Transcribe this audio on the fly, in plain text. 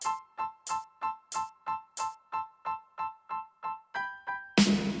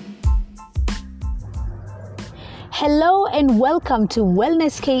Hello and welcome to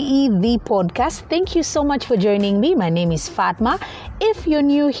Wellness KE, the podcast. Thank you so much for joining me. My name is Fatma. If you're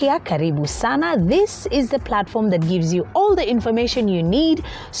new here, karibu sana. This is the platform that gives you all the information you need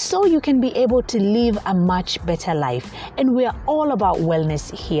so you can be able to live a much better life. And we're all about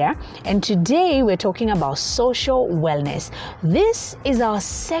wellness here. And today we're talking about social wellness. This is our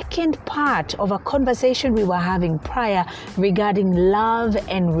second part of a conversation we were having prior regarding love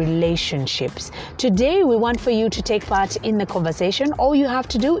and relationships. Today we want for you to take part in the conversation. All you have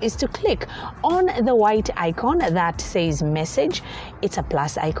to do is to click on the white icon that says message. It's a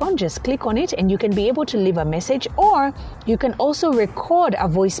plus icon. Just click on it and you can be able to leave a message, or you can also record a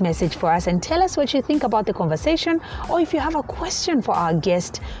voice message for us and tell us what you think about the conversation, or if you have a question for our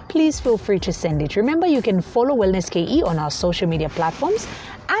guest, please feel free to send it. Remember, you can follow Wellness KE on our social media platforms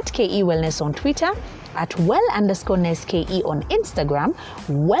at KE Wellness on Twitter, at well_ness_KE on Instagram,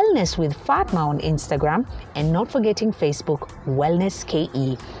 Wellness with Fatma on Instagram, and not forgetting Facebook, Wellness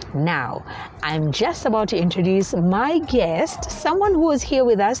KE. Now, I'm just about to introduce my guest, someone who was here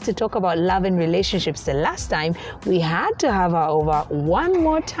with us to talk about love and relationships the last time. We had to have her over one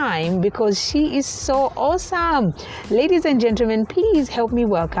more time because she is so awesome. Ladies and gentlemen, please help me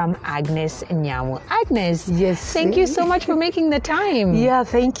welcome Agnes Nyamu. Agnes, yes, thank you so much for making the time. Yeah,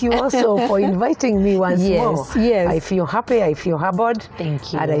 thank you also for inviting me once more. Yes. I feel happy, I feel humbled.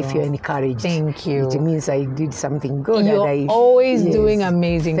 Thank you. And I feel encouraged. Thank you. It means I did something good. You're always doing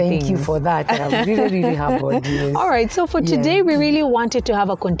amazing things. Thank you for that. I'm really humbled. Yes. All right, so for today, we really wanted to have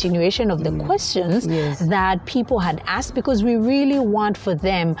a continuation of the questions that people had asked, because we really want for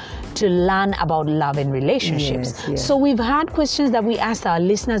them to learn about love and relationships. Yes. So we've had questions that we asked our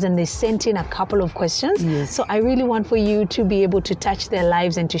listeners, and they sent in a couple of questions. Yes. So I really want for you to be able to touch their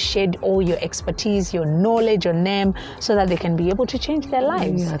lives and to shed all your expertise, your knowledge on them, so that they can be able to change their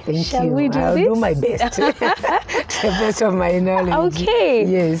lives. Yeah, thank Shall you. we do I'll this? do my best. To the best of my knowledge. Okay.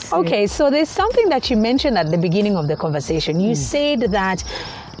 Yes. Okay, so there's something that you mentioned at the beginning of the conversation. You said that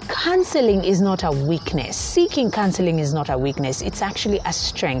counseling is not a weakness. Seeking counseling is not a weakness. It's actually a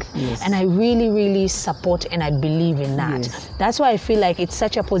strength. Yes. And I really support and I believe in that. Yes. That's why I feel like it's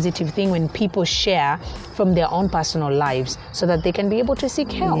such a positive thing when people share from their own personal lives so that they can be able to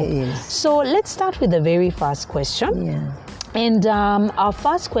seek help. Yes. So let's start with the very first question. Yeah. And our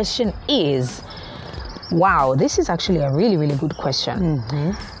first question is, wow, this is actually a really good question.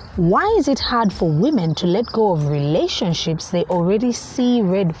 Mm-hmm. Why is it hard for women to let go of relationships they already see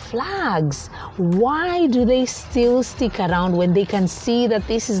red flags? Why do they still stick around when they can see that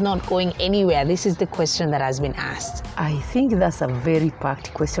this is not going anywhere? This is the question that has been asked. I think that's a very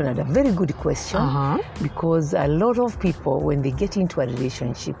packed question and a very good question, because a lot of people, when they get into a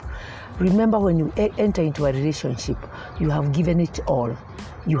relationship, remember, when you enter into a relationship, you have given it all.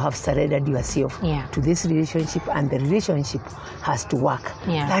 You have surrendered yourself to this relationship, and the relationship has to work.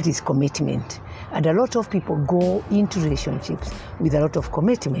 That is commitment. And a lot of people go into relationships with a lot of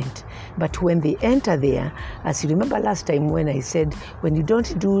commitment. But when they enter there, as you remember last time when I said, when you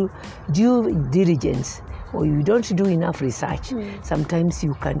don't do due diligence or you don't do enough research, sometimes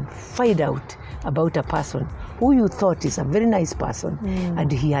you can find out about a person who you thought is a very nice person,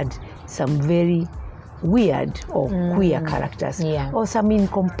 and he had some very weird or queer characters, or some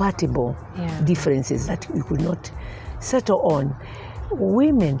incompatible differences that you could not settle on.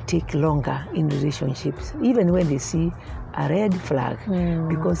 Women take longer in relationships, even when they see a red flag,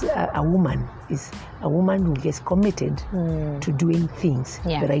 because a woman is a woman who gets committed to doing things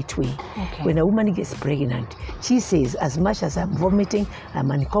the right way. When a woman gets pregnant, she says, as much as I'm vomiting, I'm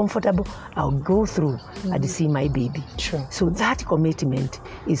uncomfortable, I'll go through and see my baby. True. So that commitment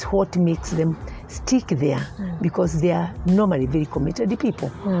is what makes them stick there, because they are normally very committed people.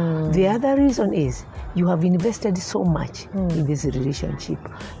 The other reason is you have invested so much in this relationship.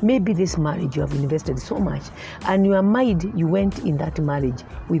 Maybe this marriage, you have invested so much, and your mind, you went in that marriage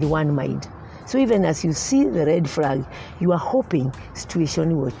with one mind. So even as you see the red flag, you are hoping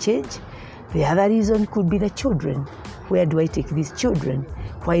situation will change. The other reason could be the children. Where do I take these children?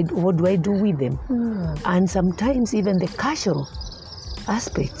 What do I do with them? And sometimes even the cultural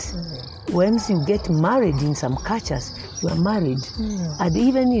aspects. Once you get married in some cultures, you are married. And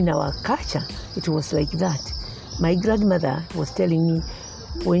even in our culture, it was like that. My grandmother was telling me,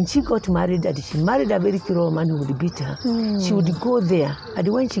 when she got married, and she married a very cruel man who would beat her, she would go there. And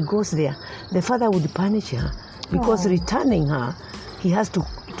when she goes there, the father would punish her, because returning her, he has to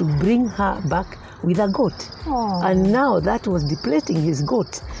bring her back with a goat. And now that was depleting his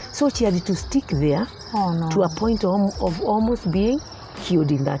goat. So she had to stick there to a point of almost being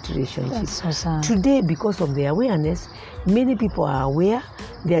killed in that relationship. That's so sad. Today, because of the awareness, many people are aware.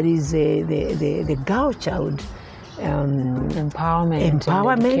 There is the girl child empowerment,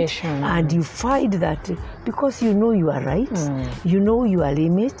 and you find that because you know your rights, you know your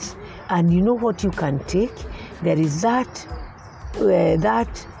limits, and you know what you can take. There is that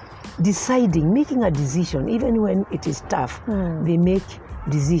deciding, making a decision, even when it is tough. They make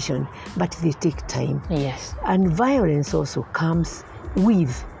decision, but they take time. Yes. And violence also comes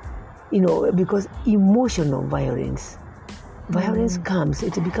with, because emotional violence comes,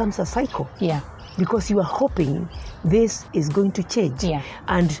 it becomes a cycle. Yeah. Because you are hoping this is going to change. Yeah.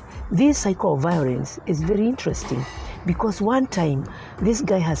 And this cycle of violence is very interesting, because one time this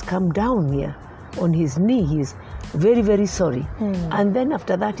guy has come down here on his knee, he's very, very sorry. And then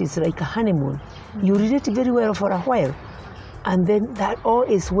after that, it's like a honeymoon. You relate very well for a while, and then that all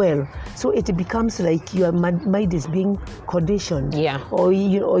is well. So it becomes like your mind is being conditioned, or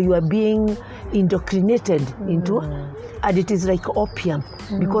you are being indoctrinated into, and it is like opium,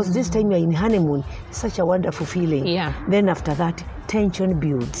 because this time you're in honeymoon. It's such a wonderful feeling. Then after that, tension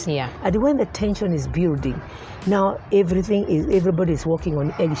builds. And when the tension is building, now everybody is walking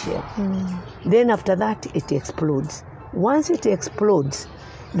on eggshell. Then after that, it explodes. Once it explodes,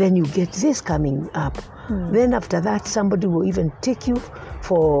 then you get this coming up. Then after that, somebody will even take you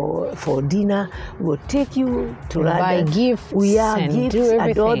for dinner, will take you to buy gifts, gifts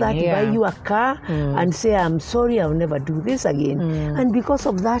and all that, buy you a car and say, I'm sorry, I'll never do this again. And because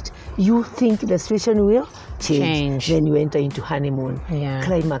of that, you think the situation will change. Then you enter into honeymoon,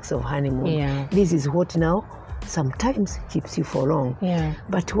 climax of honeymoon. This is what now sometimes keeps you for long.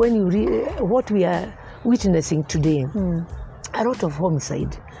 But when you what we are witnessing today, a lot of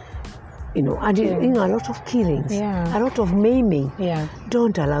homicide, and a lot of killings, a lot of maiming.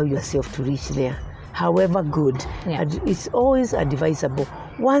 Don't allow yourself to reach there, however good. It's always advisable,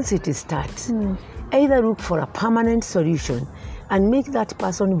 once it starts, either look for a permanent solution and make that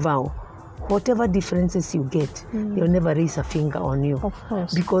person vow, whatever differences you get, they'll never raise a finger on you. Of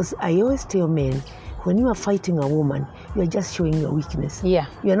course. Because I always tell men, when you are fighting a woman, you are just showing your weakness. You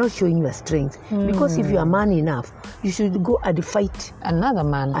are not showing your strength. Because if you are man enough, you should go and fight another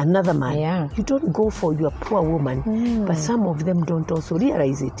man. You don't go for your poor woman. But some of them don't also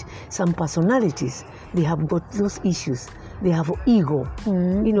realize it. Some personalities, they have got those issues. They have ego.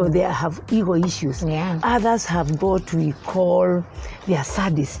 They have ego issues. Others have got, we call, they are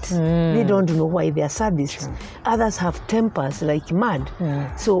sadists. They don't know why they are sadists. Others have tempers like mad.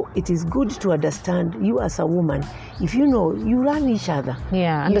 So it is good to understand, you as a woman, if you know, you run each other.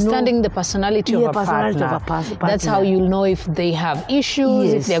 Understanding the personality of a partner. That's how you'll know if they have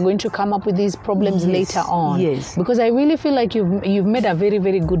issues, if they're going to come up with these problems later on. Because I really feel like you've made a very,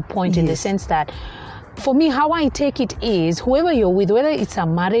 very good point in the sense that, for me, how I take it is, whoever you're with, whether it's a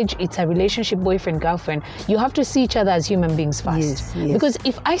marriage, it's a relationship, boyfriend, girlfriend, you have to see each other as human beings first. Because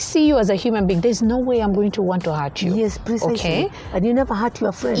if I see you as a human being, there's no way I'm going to want to hurt you. Precisely. Okay? And you never hurt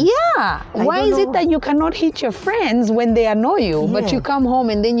your friends. Why is it that you cannot hit your friends when they annoy you, but you come home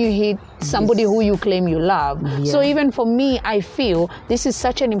and then you hit somebody who you claim you love? So even for me, I feel this is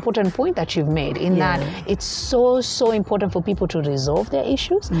such an important point that you've made, in that it's so important for people to resolve their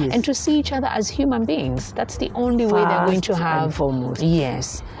issues and to see each other as human beings. That's the only way they're going to have. And foremost.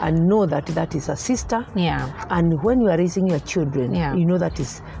 And know that is a sister. And when you are raising your children, you know that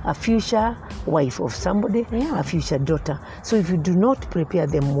is a future wife of somebody, a future daughter. So if you do not prepare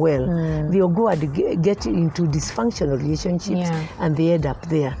them well, they'll go and get into dysfunctional relationships, and they end up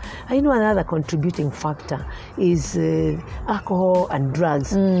there. I know another contributing factor is alcohol and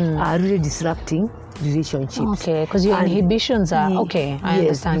drugs are really disrupting relationships. Because your inhibitions are I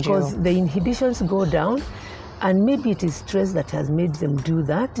understand you. Because the inhibitions go down, and maybe it is stress that has made them do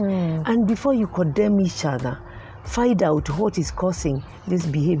that. And before you condemn each other, find out what is causing this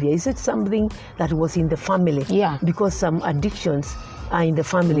behavior. Is it something that was in the family? Because some addictions are in the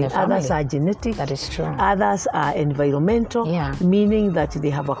family. Others are genetic. That is true. Others are environmental, meaning that they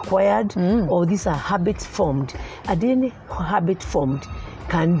have acquired, or these are habits formed. And any habit formed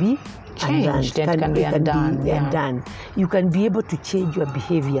can be changed, can be undone. You can be able to change your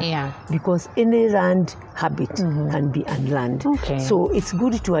behavior, because any learned habit can be unlearned. So it's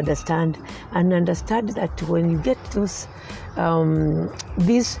good to understand that when you get those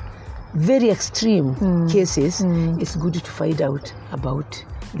these very extreme cases, it's good to find out about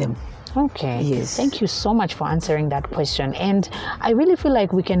them. Thank you so much for answering that question. And I really feel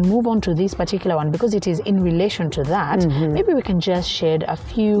like we can move on to this particular one, because it is in relation to that. Maybe we can just shed a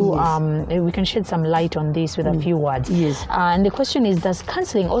few, we can shed some light on this with a few words. And the question is, does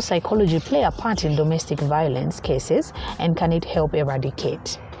counseling or psychology play a part in domestic violence cases, and can it help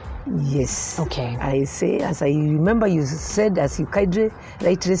eradicate? Yes. Okay. I say, as I remember you said, as you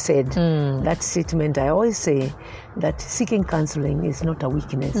rightly said, that statement, I always say that seeking counseling is not a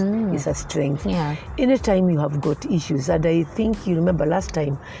weakness, it's a strength. Yeah. Anytime you have got issues, and I think you remember last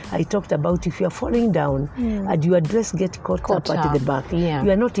time I talked about if you are falling down and your dress gets caught up at the back,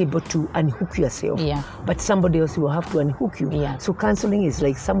 you are not able to unhook yourself, but somebody else will have to unhook you. So counseling is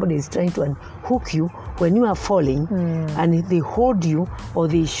like somebody is trying to unhook you when you are falling, and they hold you or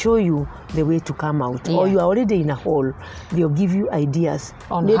they show you the way to come out, or you are already in a hole. They'll give you ideas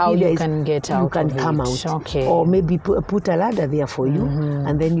on how you can get out. You can come out, or maybe put a ladder there for you,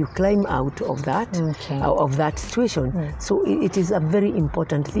 and then you climb out of that situation. So it is a very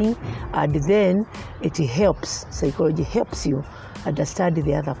important thing, and then it helps. Psychology helps you understand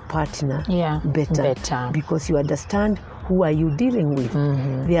the other partner better, because you understand who are you dealing with.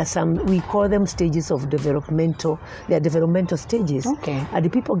 There are some, we call them stages of developmental. They are developmental stages. And the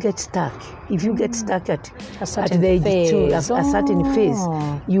people get stuck. If you get stuck at the age 2, a certain phase,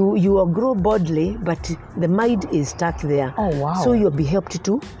 you will grow bodily, but the mind is stuck there. So you'll be helped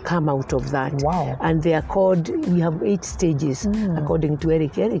to come out of that. And they are called, we have 8 stages according to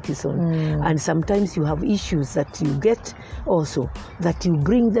Erik Erikson. And sometimes you have issues that you get also, that you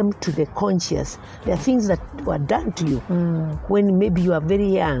bring them to the conscious. There are things that were done to you when maybe you are very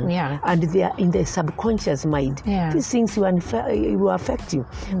young, and they are in the subconscious mind. These things will affect you.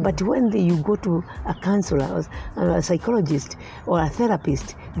 But when you go to a counselor, or a psychologist, or a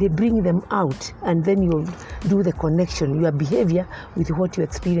therapist, they bring them out, and then you do the connection, your behavior with what you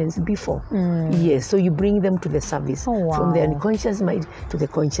experienced before. Yes, so you bring them to the service, from the unconscious mind to the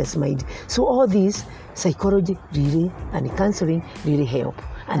conscious mind. So all these, psychology really and counseling really help.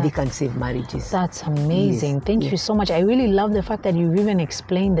 And they can save marriages. That's amazing. Thank you so much. I really love the fact that you even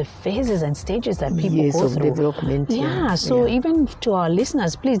explained the phases and stages that people go through. Development. So even to our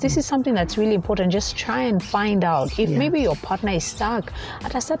listeners, please, this is something that's really important. Just try and find out if maybe your partner is stuck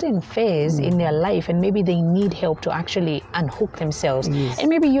at a certain phase in their life, and maybe they need help to actually unhook themselves. And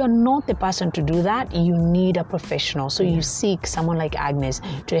maybe you're not the person to do that. You need a professional. So you seek someone like Agnes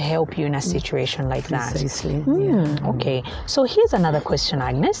to help you in a situation like that. Okay. So here's another question,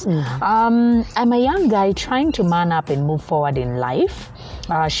 Agnes. I'm a young guy trying to man up and move forward in life.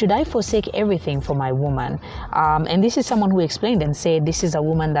 Should I forsake everything for my woman? And this is someone who explained and said this is a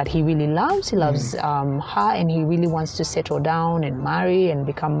woman that he really loves. He loves her, and he really wants to settle down and marry and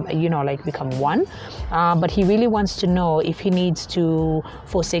become, become one. But he really wants to know if he needs to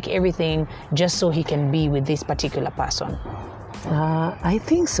forsake everything just so he can be with this particular person. I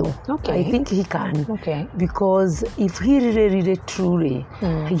think so. I think he can. Because if he really, truly,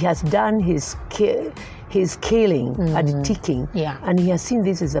 he has done his scaling and ticking, and he has seen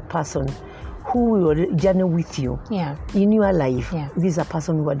this as a person who will journey with you in your life. This is a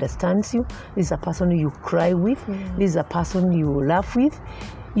person who understands you. This is a person you cry with. This is a person you laugh with.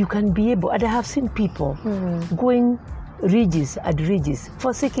 You can be able, and I have seen people going ridges and ridges,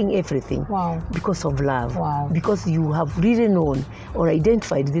 forsaking everything because of love, because you have really known or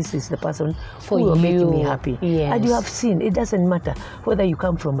identified this is the person who will make me happy. And you have seen, it doesn't matter whether you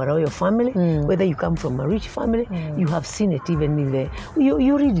come from a royal family, whether you come from a rich family, you have seen it even in the,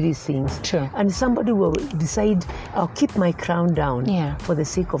 you read these things. And somebody will decide, I'll keep my crown down for the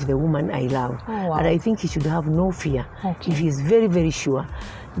sake of the woman I love. And I think he should have no fear. If he is very, very sure,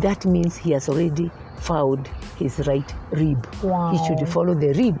 that means he has already found his right rib. He should follow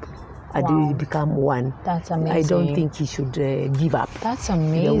the rib and he will become one. That's amazing. I don't think he should give up. That's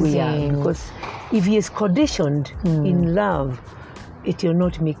amazing. Because if he is conditioned in love, it will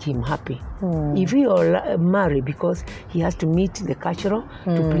not make him happy. If he will marry because he has to meet the cultural,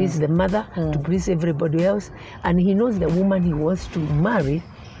 to please the mother, to please everybody else, and he knows the woman he wants to marry,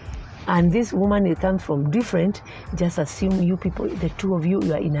 and this woman, it comes from different, just assume you people, the two of you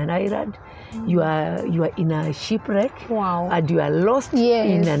are in an island, you are in a shipwreck, and you are lost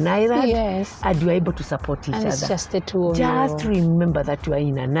in an island, and you are able to support each other. It's just the two of you. Just remember that you are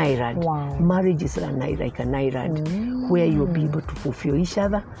in an island. Marriage is like an island where you will be able to fulfill each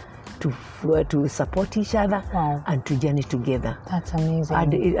other, to support each other, and to journey together. That's amazing.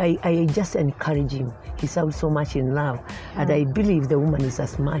 And I just encourage him. He sounds so much in love, and I believe the woman is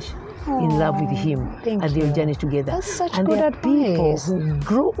as much in love with him, and they'll journey together. That's such and good there are advice. people who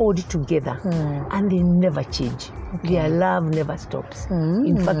grow old together, and they never change. Their love never stops.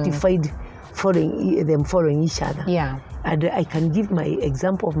 In fact, you find them following each other. And I can give my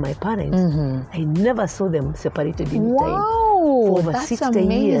example of my parents. I never saw them separated in time for over 60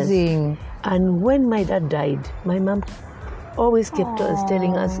 years. And when my dad died, my mom always kept us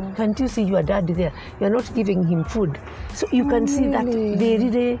telling us, can't you see your dad there? You're not giving him food. So you can see that they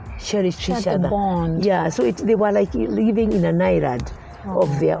really cherished each other. Bond. Yeah, so they were like living in an island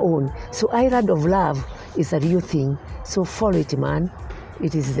of their own. So island of love is a real thing. So follow it, man.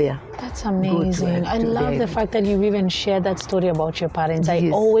 It is there. That's amazing. I love the fact that you've even shared that story about your parents. Yes. I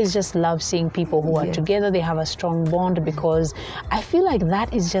always just love seeing people who are together. They have a strong bond, because I feel like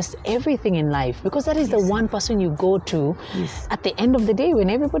that is just everything in life, because that is the one person you go to at the end of the day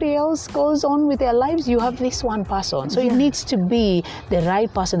when everybody else goes on with their lives. You have this one person. So it needs to be the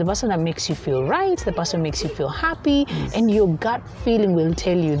right person, the person that makes you feel right, the person makes you feel happy, and your gut feeling will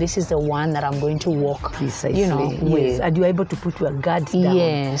tell you this is the one that I'm going to walk, you know, with. And you're able to put your guard down.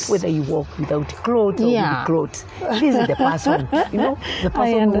 Yes. Whether you walk without clothes or with clothes. This is the person, you know, the person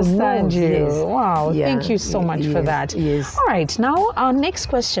I understand who knows. you. Yes. Wow. Thank you so much for that. Yes. All right. Now, our next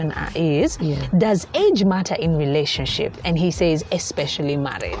question is, does age matter in relationship? And he says, especially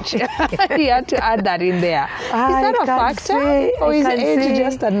marriage. He had to add that in there. Is that a factor? Or is age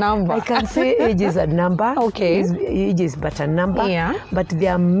just a number? I can say age is a number. Okay. Age is but a number. Yeah. But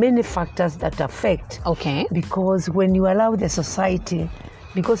there are many factors that affect. Okay. Because when you allow the society,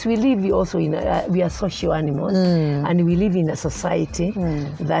 because we live also in we are social animals, and we live in a society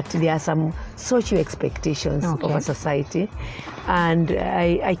that there are some social expectations of a society, and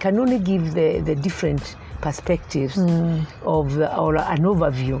I can only give the different perspectives of or an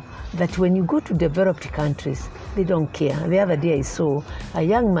overview that when you go to developed countries, they don't care. The other day I saw a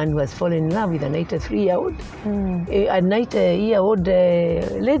young man who has fallen in love with a 93-year-old, a 90-year-old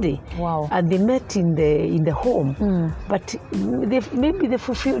lady. Wow. And they met in the home, but maybe they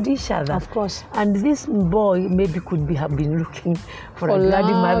fulfilled each other. Of course. And this boy maybe have been looking for a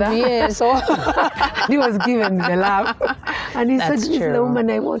grandmother. Yes. And he was given the love. And he said, this is the woman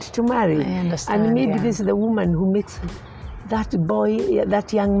I want to marry. I understand. And maybe this is the woman who makes that boy,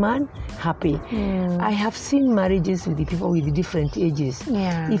 that young man, happy. I have seen marriages with the people with different ages.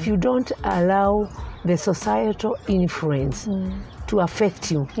 Yeah. If you don't allow the societal influence to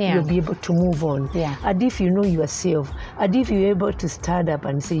affect you, you'll be able to move on. Yeah. And if you know yourself, and if you're able to stand up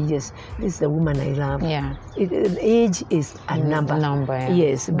and say, yes, this is the woman I love. Yeah. Age is a number.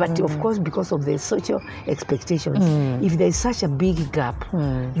 Yes, but of course, because of the social expectations, if there is such a big gap,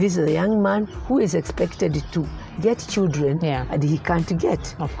 this is a young man who is expected to get children, and he can't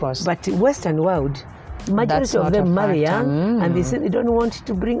get. Of course. But Western world, majority of them marry young, and they say they don't want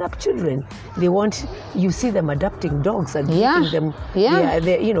to bring up children. They want, you see them adopting dogs and giving them,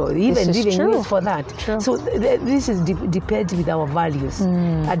 you know, even living meals for that. True. So this is depends with our values,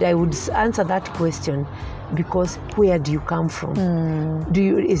 and I would answer that question. Because where do you come from?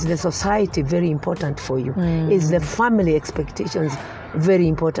 Is the society very important for you? Is the family expectations very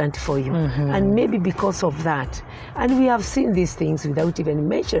important for you? And maybe because of that, and we have seen these things without even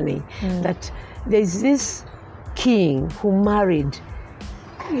mentioning that there's this king who married,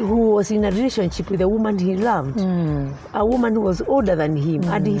 who was in a relationship with a woman he loved, a woman who was older than him,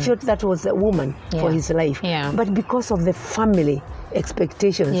 and he felt that was a woman for his life. But because of the family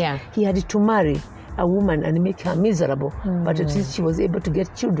expectations, he had to marry a woman and make her miserable, but at least she was able to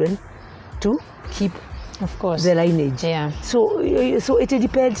get children to keep, of course, the lineage. So it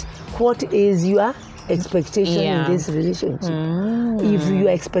depends what is your expectation in this relationship. If your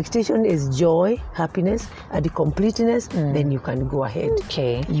expectation is joy, happiness, and completeness, then you can go ahead.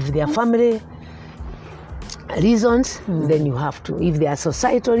 If there are family reasons, then you have to. If there are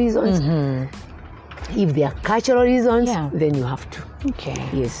societal reasons, if there are cultural reasons, then you have to.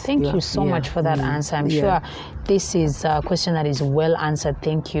 Yes. Thank you so much for that answer. I'm sure this is a question that is well answered.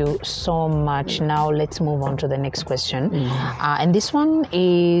 Thank you so much. Now let's move on to the next question. And this one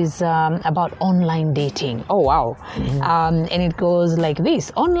is about online dating. Oh, wow. And it goes like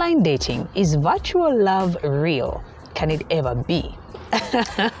this. Online dating, is virtual love real? Can it ever be?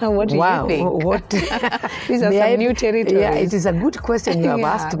 What do you think? These are some new territories. Yeah, it is a good question you have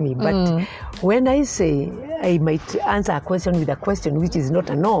asked me. But when I say I might answer a question with a question which is not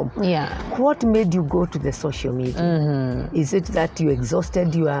a norm, what made you go to the social media? Is it that you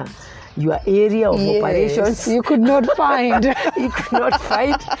exhausted your area of operations? You could not find. You could not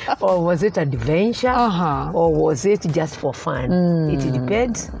find, or was it adventure, or was it just for fun? It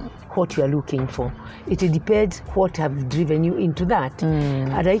depends what you are looking for. It depends what have driven you into that.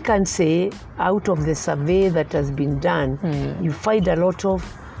 And I can say, out of the survey that has been done, you find a lot of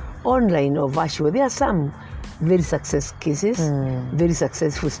online or virtual. There are some very successful cases, very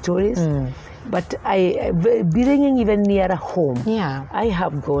successful stories. But bringing even nearer home. Yeah. I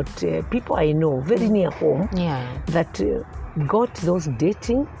have got people I know very near home. Yeah. That got those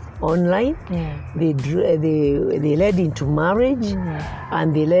dating online. Yeah. They led into marriage,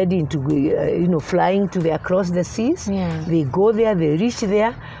 and they led into flying across the seas. Yeah. They go there, they reach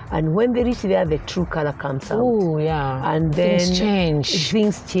there, and when they reach there, the true color comes out. Oh, yeah. And then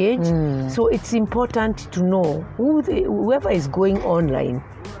things change. So it's important to know whoever is going online.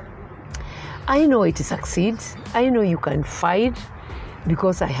 I know it succeeds. I know you can fight,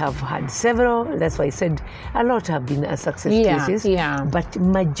 because I have had several. That's why I said a lot have been success cases. Yeah. But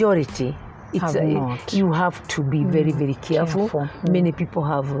majority, you have to be very, very careful. Many people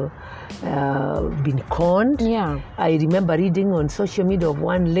have been conned. Yeah. I remember reading on social media of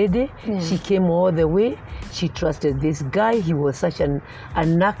one lady. She came all the way. She trusted this guy. He was such an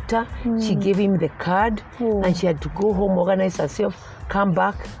actor. She gave him the card, and she had to go home, organize herself, come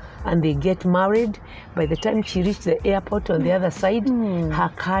back, and they get married. By the time she reached the airport on the other side,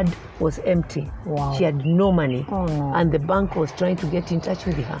 her card was empty. Wow. She had no money. Oh, no. And the bank was trying to get in touch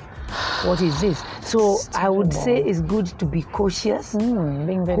with her. What is this? So I would say it's good to be cautious.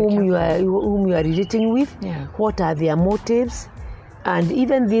 Being very whom you are relating with. Yeah. What are their motives? And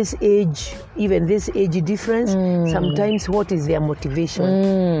even this age difference, sometimes what is their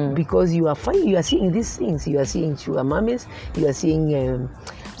motivation? Because you are seeing these things. You are seeing sugar mummies. You are seeing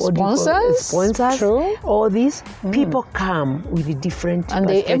sponsors. True. All these people come with different and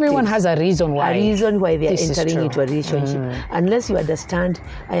everyone has a reason why. They are entering into a relationship. Unless you understand,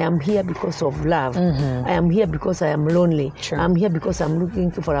 I am here because of love. I am here because I am lonely. True. I'm here because I'm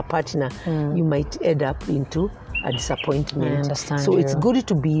looking for a partner. You might end up into a disappointment. I understand. So it's good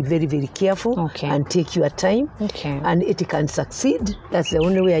to be very, very careful and take your time. Okay. And it can succeed. That's the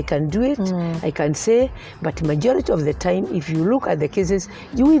only way I can do it. I can say, but majority of the time, if you look at the cases,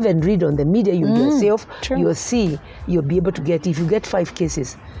 you even read on the media, yourself, you'll see, you'll be able to get, if you get 5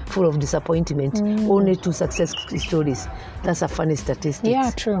 cases full of disappointment, only 2 success stories. That's a funny statistic. Yeah,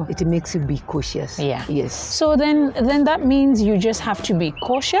 true. It makes you be cautious. Yeah. Yes. So then that means you just have to be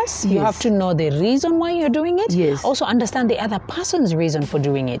cautious. You have to know the reason why you're doing it. Yes. Also understand the other person's reason for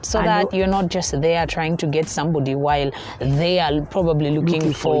doing it, so that you're not just there trying to get somebody while they are probably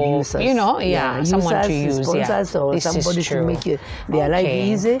looking for users. Someone to use. Sponsors or somebody to make their life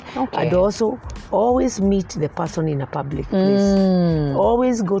easy. Okay. And also always meet the person in a public place.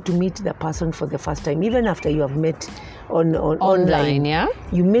 Always go to meet the person for the first time, even after you have met online. Yeah.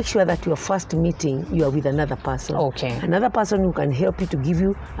 You make sure that your first meeting you are with another person. Okay. Another person who can help you to give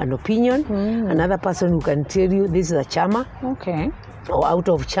you an opinion. Another person who can tell you this is a charmer. Okay. Or out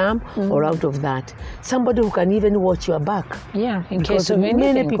of charm, or out of that. Somebody who can even watch your back. Yeah, in because case of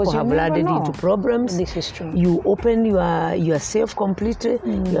anything. Many people have landed into problems. This is true. You open yourself completely.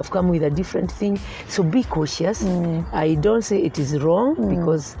 You have come with a different thing. So be cautious. I don't say it is wrong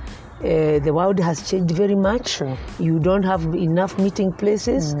because the world has changed very much. True. You don't have enough meeting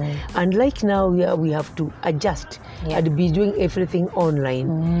places. And like now, we have to adjust and be doing everything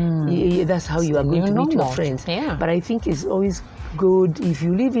online. That's how you are going to meet your friends. Yeah. But I think it's always good if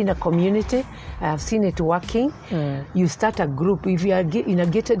you live in a community. I have seen it working. You start a group. If you are in a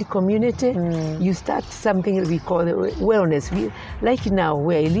gated community, you start something we call wellness. Like now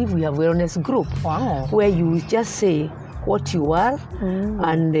where I live, we have wellness group. Wow. Where you just say what you are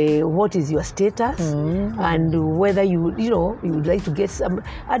and what is your status and whether you would like to get some.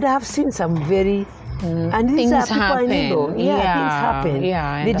 And I have seen some very and these things are people happen. I know. Things happen.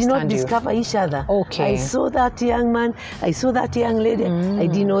 Yeah, they did not discover each other. Okay. I saw that young man. I saw that young lady. I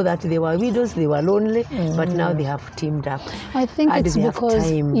didn't know that they were widows. They were lonely. But now they have teamed up. I think it's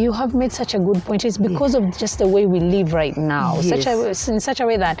because you have made such a good point. It's because of just the way we live right now. Yes. In such a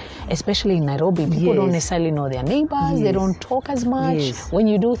way that, especially in Nairobi, people don't necessarily know their neighbors. They don't talk as much. When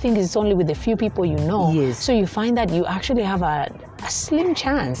you do things, it's only with the few people you know. So you find that you actually have a slim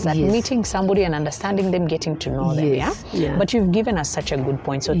chance at meeting somebody and understanding them, getting to know them. But you've given us such a good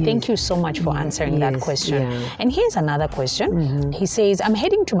point. So thank you so much for answering that question. And here's another question. He says, I'm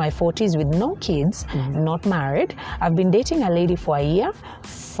heading to my 40s with no kids, not married. I've been dating a lady for a year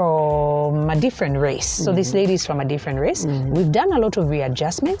from a different race. So this lady is from a different race. We've done a lot of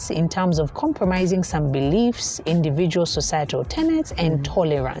readjustments in terms of compromising some beliefs, individual societal tenets, and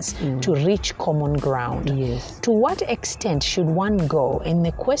tolerance to reach common ground. To what extent should one one go in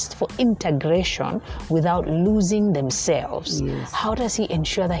the quest for integration without losing themselves. Yes. How does he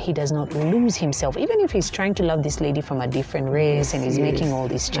ensure that he does not lose himself, even if he's trying to love this lady from a different race and he's making all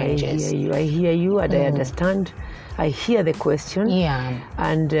these changes? I hear you and I understand. I hear the question. Yeah.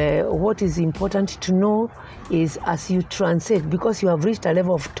 And what is important to know is, as you transit, because you have reached a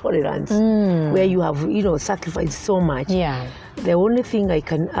level of tolerance where you have, sacrificed so much. Yeah. The only thing I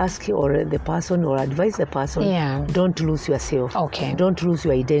can ask or the person or advise the person, don't lose yourself. Okay. Don't lose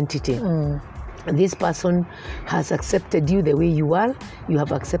your identity. This person has accepted you the way you are. You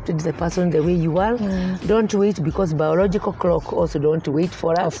have accepted the person the way you are. Don't wait, because biological clock also don't wait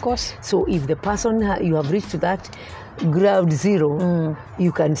for us. Of course. So if the person you have reached that ground zero,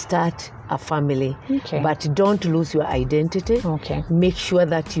 you can start a family. Okay. But don't lose your identity. Okay. Make sure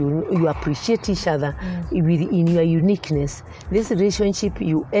that you appreciate each other in your uniqueness. This relationship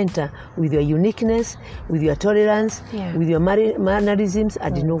you enter with your uniqueness, with your tolerance, with your mannerisms,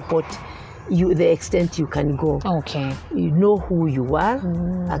 and know what the extent you can go. Okay. You know who you are,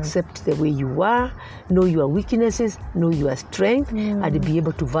 accept the way you are, know your weaknesses, know your strength, and be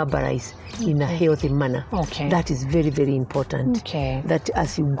able to verbalize in a healthy manner. Okay. That is very, very important. Okay. That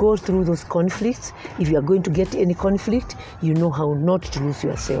as you go through those conflicts, if you are going to get any conflict, you know how not to lose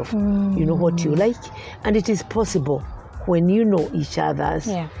yourself. You know what you like, and it is possible when you know each other's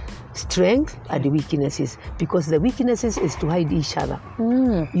strength and weaknesses, because the weaknesses is to hide each other.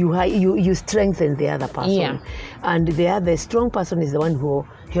 You strengthen the other person, and the strong person is the one who will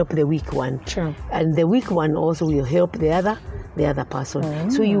help the weak one. True. And the weak one also will help the other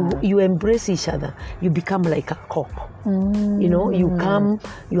person. So you embrace each other. You become like a couple. You come.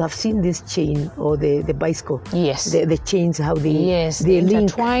 You have seen this chain or the bicycle. Yes. The chains, how they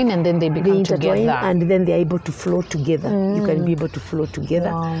intertwine link, and then they become together, and then they are able to flow together. You can be able to flow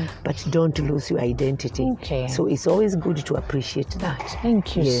together, but don't lose your identity. Okay. So it's always good to appreciate that.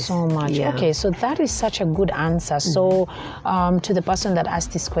 Thank you so much. Yeah. Okay, so that is such a good answer. So to the person that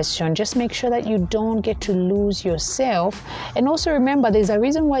asked this question, just make sure that you don't get to lose yourself. And also remember, there's a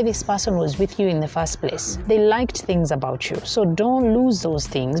reason why this person was with you in the first place. They liked things about you. So don't lose those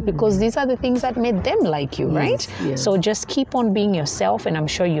things, because these are the things that made them like you, right? Yes. So just keep on being yourself, and I'm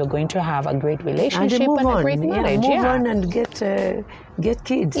sure you're going to have a great relationship and a great marriage. Move on and get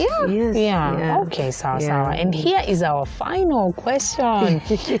kids. Okay, Sawa. And here is our final question.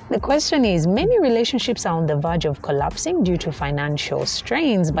 The question is, many relationships are on the verge of collapsing due to financial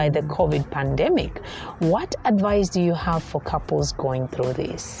strains by the COVID pandemic. What advice do you have for couples going through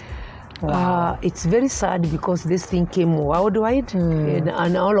this? Wow. It's very sad, because this thing came worldwide,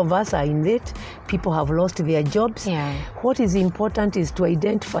 and all of us are in it. People have lost their jobs. What is important is to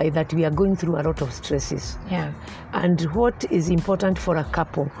identify that we are going through a lot of stresses. And what is important for a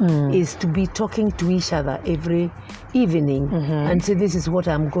couple is to be talking to each other every evening and say, this is what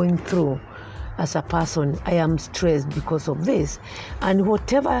I'm going through. As a person, I am stressed because of this. And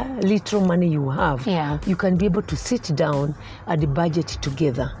whatever little money you have, you can be able to sit down and budget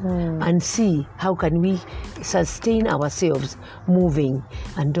together and see how can we sustain ourselves moving,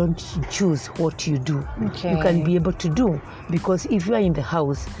 and don't choose what you do. You can be able to do, because if you are in the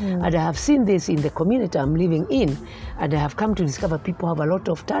house, and I have seen this in the community I'm living in, and I have come to discover people have a lot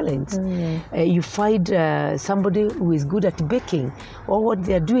of talents. You find somebody who is good at baking, or what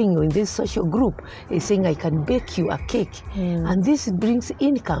they are doing in this social group is saying, I can bake you a cake, and this brings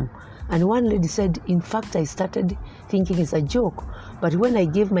income. And one lady said, in fact, I started thinking it's a joke, but when I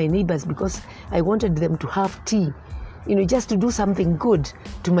gave my neighbors, because I wanted them to have tea, just to do something good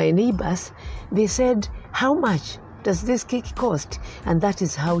to my neighbors, they said, how much does this cake cost? And that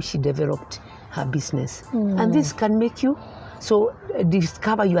is how she developed her business. And this can make you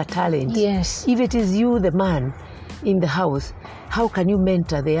discover your talent. Yes. If it is you, the man in the house, how can you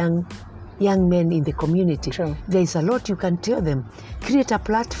mentor the young men in the community? True. There is a lot you can tell them. Create a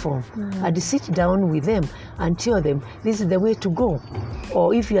platform and sit down with them and tell them this is the way to go.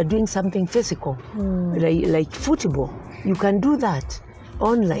 Or if you are doing something physical, like football, you can do that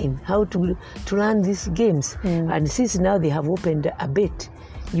online, how to learn these games. And since now they have opened a bit,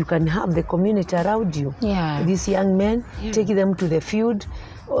 you can have the community around you. These young men, take them to the field,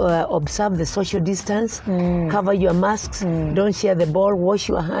 observe the social distance, cover your masks, don't share the ball, wash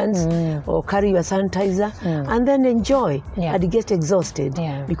your hands, or carry your sanitizer, and then enjoy and get exhausted,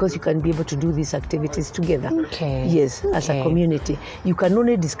 because you can be able to do these activities together. Yes, as a community. You can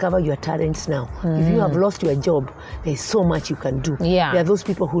only discover your talents now. If you have lost your job, there's so much you can do. There are those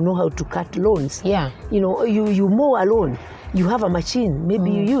people who know how to cut lawns. You mow alone. You have a machine,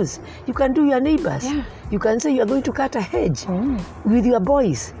 maybe you use. You can do your neighbors. You can say you are going to cut a hedge with your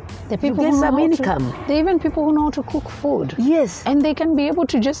boys. The you get some income. There are even people who know how to cook food. Yes. And they can be able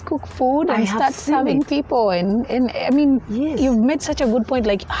to just cook food and start serving people. And I mean, you've made such a good point,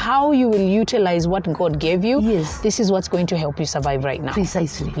 like how you will utilize what God gave you. Yes. This is what's going to help you survive right now.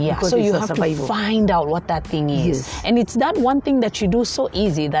 Precisely. Yeah. So you have to find out what that thing is. Yes. And it's that one thing that you do so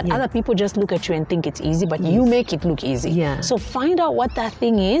easy that other people just look at you and think it's easy, but you make it look easy. Yeah. So find out what that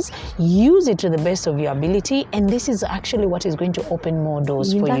thing is, use it to the best of your ability, and this is actually what is going to open more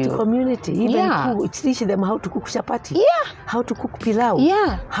doors for you. Community, even teach them how to cook chapati, how to cook pilau,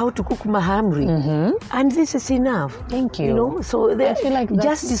 how to cook mahamri, and this is enough. Thank you. You know, so I feel like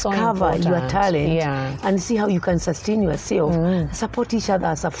just discover your talent and see how you can sustain yourself, support each other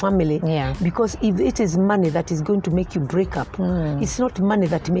as a family. Because if it is money that is going to make you break up, it's not money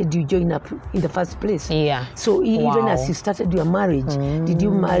that made you join up in the first place. So even as you started your marriage, did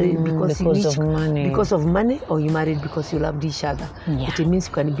you marry because of money, or you married because you loved each other? It means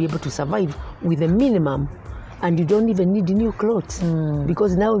you can be able to survive with a minimum, and you don't even need new clothes,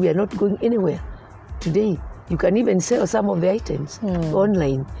 because now we are not going anywhere. Today you can even sell some of the items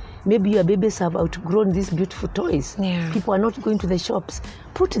online. Maybe your babies have outgrown these beautiful toys. People are not going to the shops.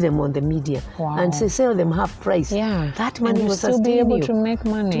 Put them on the media and sell them half price. That money will sustain be able you. To make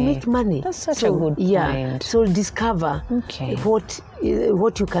money. That's such a good point. So discover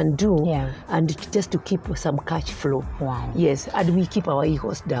what you can do, and just to keep some cash flow. Yes, and we keep our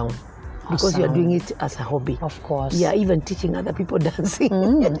egos down. Because you are doing it as a hobby. Of course. Yeah, even teaching other people dancing.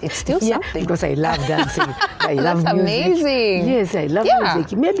 It's still something. Because I love dancing. I love music. Amazing. Yes, I love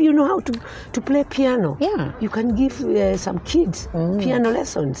music. Maybe you know how to play piano. You can give some kids piano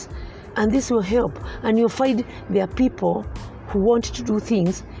lessons. And this will help. And you'll find there are people who want to do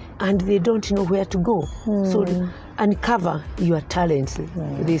things and they don't know where to go. So uncover your talents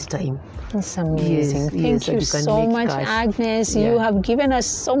this time. That's amazing. Thank you so much, Agnes. You have given us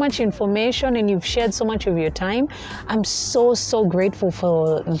so much information and you've shared so much of your time. I'm so grateful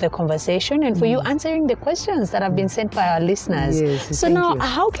for the conversation and for you answering the questions that have been sent by our listeners. So now,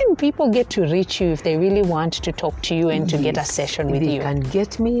 how can people get to reach you if they really want to talk to you and to get a session with you? They can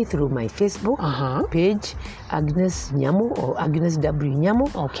get me through my Facebook page, Agnes Nyamo, or Agnes W.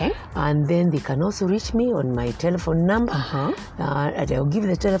 Nyamo. Okay. And then they can also reach me on my telephone number. And I'll give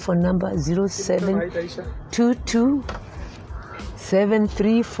the telephone number 0722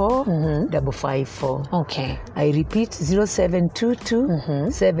 734 554. Okay. I repeat,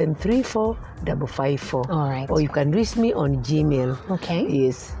 0722 734 554. All right. Or you can reach me on Gmail. Okay.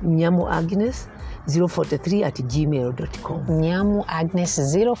 Yes, Nyamo Agnes 043@gmail.com. Nyamo Agnes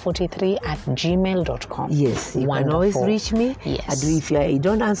 043@gmail.com. Yes, you can always reach me. Yes. And if I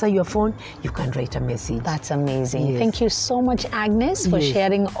don't answer your phone, you can write a message. That's amazing. Thank you so much, Agnes, for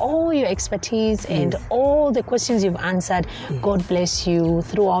sharing all your expertise and all the questions you've answered. God bless you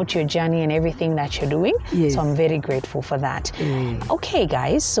throughout your journey and everything that you're doing. So I'm very grateful for that. Okay,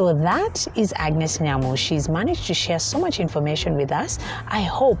 guys, so that is Agnes Nyamo. She's managed to share so much information with us. I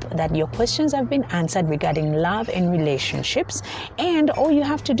hope that your questions have been answered regarding love and relationships, and all you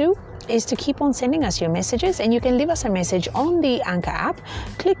have to do is to keep on sending us your messages, and you can leave us a message on the Anchor app.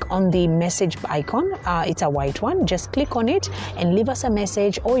 Click on the message icon. It's a white one. Just click on it and leave us a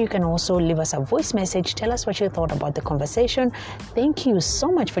message, or you can also leave us a voice message. Tell us what you thought about the conversation. Thank you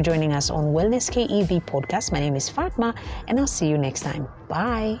so much for joining us on Wellness KEV podcast. My name is Fatma, and I'll see you next time.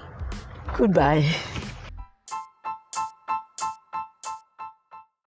 Bye. Goodbye.